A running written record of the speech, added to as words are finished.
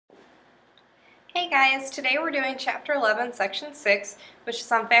Hey guys, today we're doing Chapter 11, Section 6, which is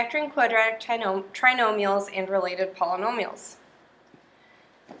on factoring quadratic trinomials and related polynomials.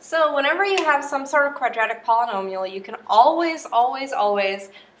 So whenever you have some sort of quadratic polynomial, you can always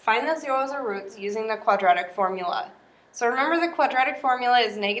find the zeros or roots using the quadratic formula. So remember the quadratic formula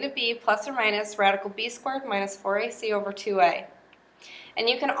is negative b plus or minus radical b squared minus 4ac over 2a. And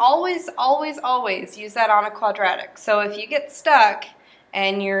you can always use that on a quadratic. So if you get stuck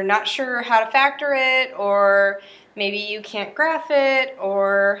and you're not sure how to factor it, or maybe you can't graph it,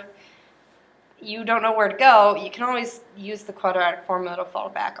 or you don't know where to go, you can always use the quadratic formula to fall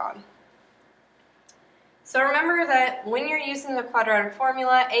back on. So remember that when you're using the quadratic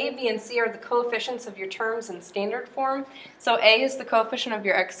formula, a, b, and c are the coefficients of your terms in standard form. So a is the coefficient of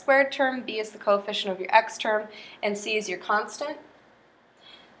your x squared term, b is the coefficient of your x term, and c is your constant.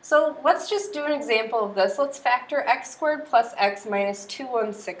 So let's just do an example of this. Let's factor x squared plus x minus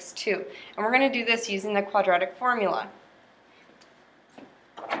 2162. And we're going to do this using the quadratic formula.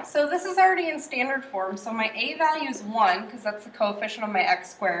 So this is already in standard form. So my a value is 1 because that's the coefficient of my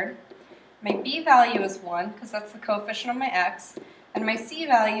x squared. My b value is 1 because that's the coefficient of my x. And my c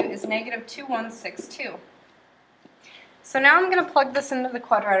value is negative 2162. So now I'm going to plug this into the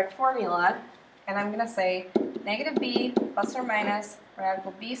quadratic formula. And I'm going to say negative b plus or minus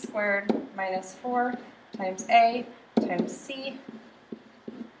radical b squared minus 4 times a times c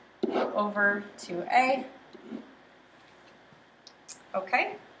over 2a.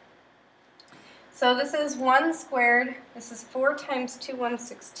 Okay? So this is 1 squared. This is 4 times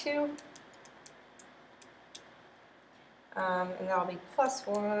 2162. And that'll be plus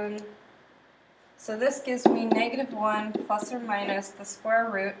 1. So this gives me negative 1 plus or minus the square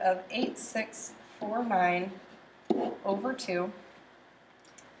root of 8649 over 2.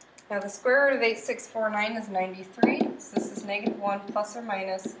 Now the square root of 8649 is 93, so this is negative 1 plus or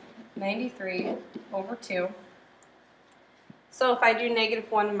minus 93 over 2. So if I do negative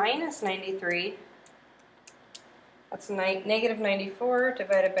 1 minus 93, that's negative 94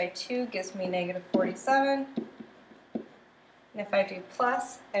 divided by 2 gives me negative 47. And if I do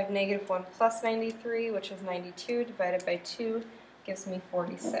plus, I have negative 1 plus 93, which is 92, divided by 2 gives me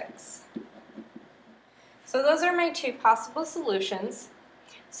 46. So those are my two possible solutions.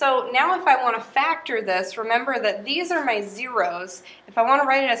 So now if I want to factor this, remember that these are my zeros. If I want to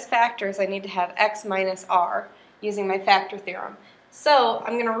write it as factors, I need to have x minus r using my factor theorem. So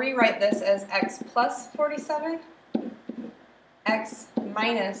I'm going to rewrite this as x plus 47, x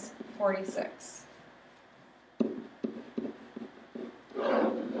minus 46.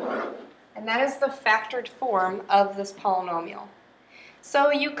 And that is the factored form of this polynomial.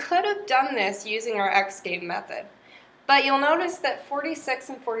 So you could have done this using our x-game method, but you'll notice that 46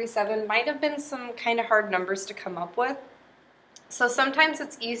 and 47 might have been some kind of hard numbers to come up with. So sometimes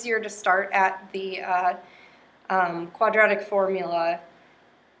it's easier to start at the quadratic formula.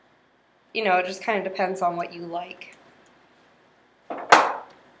 You know, it just kind of depends on what you like.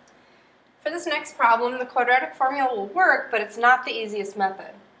 For this next problem, the quadratic formula will work, but it's not the easiest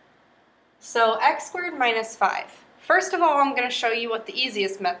method. So x squared minus 5. First of all, I'm going to show you what the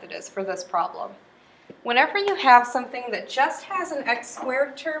easiest method is for this problem. Whenever you have something that just has an x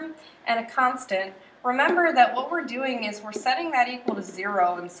squared term and a constant, remember that what we're doing is we're setting that equal to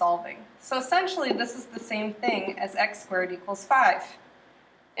 0 and solving. So essentially this is the same thing as x squared equals 5.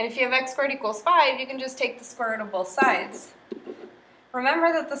 And if you have x squared equals 5, you can just take the square root of both sides.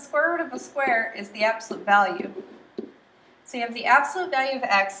 Remember that the square root of a square is the absolute value. So you have the absolute value of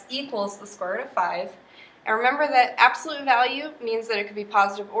x equals the square root of 5. And remember that absolute value means that it could be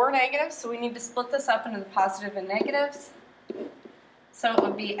positive or negative, so we need to split this up into the positive and negatives. So it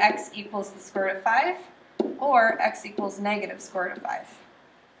would be x equals the square root of 5, or x equals negative square root of 5.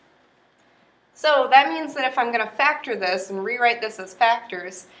 So that means that if I'm going to factor this and rewrite this as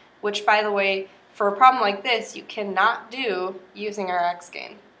factors, which by the way, for a problem like this, you cannot do using our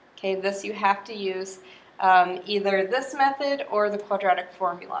x-game. Okay, this you have to use either this method or the quadratic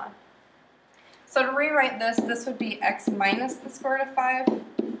formula. So to rewrite this, this would be x minus the square root of 5,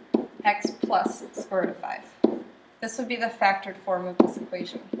 x plus the square root of 5. This would be the factored form of this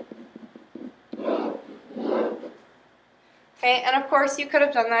equation. Okay, and of course you could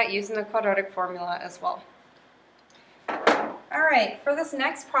have done that using the quadratic formula as well. Alright, for this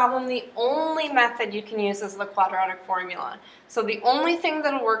next problem, the only method you can use is the quadratic formula. So the only thing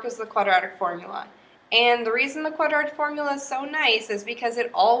that will work is the quadratic formula. And the reason the quadratic formula is so nice is because it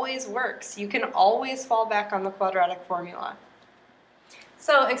always works. You can always fall back on the quadratic formula.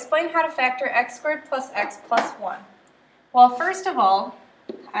 So explain how to factor x squared plus x plus 1. Well, first of all,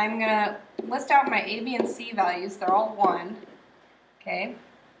 I'm going to list out my a, b, and c values. They're all 1. Okay.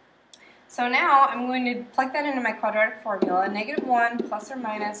 So now I'm going to plug that into my quadratic formula. Negative 1 plus or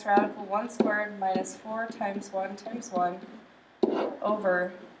minus radical 1 squared minus 4 times 1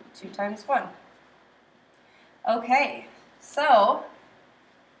 over 2 times 1. Okay, so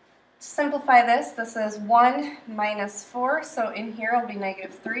to simplify this, this is 1 minus 4, so in here it'll be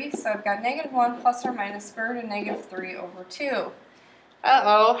negative 3. So I've got negative 1 plus or minus square root of negative 3 over 2.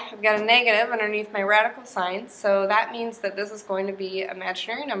 Uh-oh, I've got a negative underneath my radical sign, so that means that this is going to be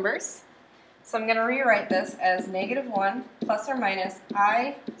imaginary numbers. So I'm going to rewrite this as negative 1 plus or minus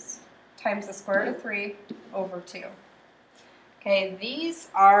I times the square root of 3 over 2. Okay, these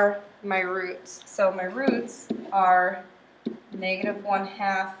are my roots. So my roots are negative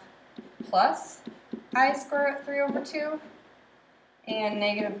 1/2 plus I square root of 3 over 2 and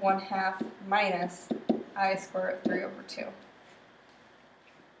negative 1/2 minus I square root of 3 over 2.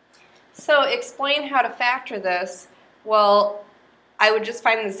 So explain how to factor this. Well, I would just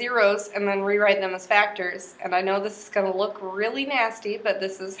find the zeros and then rewrite them as factors. And I know this is going to look really nasty, but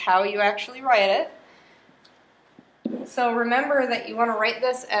this is how you actually write it. So remember that you want to write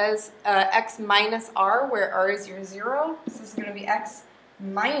this as x minus r, where r is your 0. So this is going to be x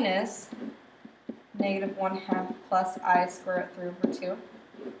minus negative 1/2 plus I square root of 3 over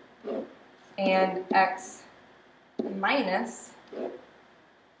 2. And x minus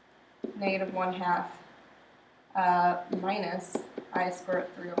negative 1/2 minus I square root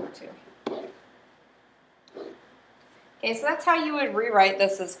of 3 over 2. Okay, so that's how you would rewrite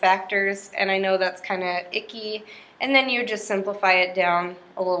this as factors, and I know that's kind of icky, and then you just simplify it down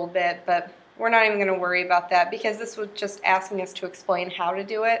a little bit, but we're not even going to worry about that because this was just asking us to explain how to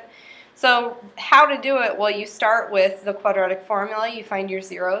do it. So how to do it? Well, you start with the quadratic formula, you find your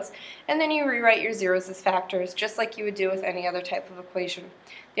zeros, and then you rewrite your zeros as factors, just like you would do with any other type of equation.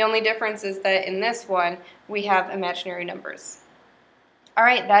 The only difference is that in this one, we have imaginary numbers. All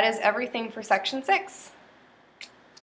right, that is everything for section 6.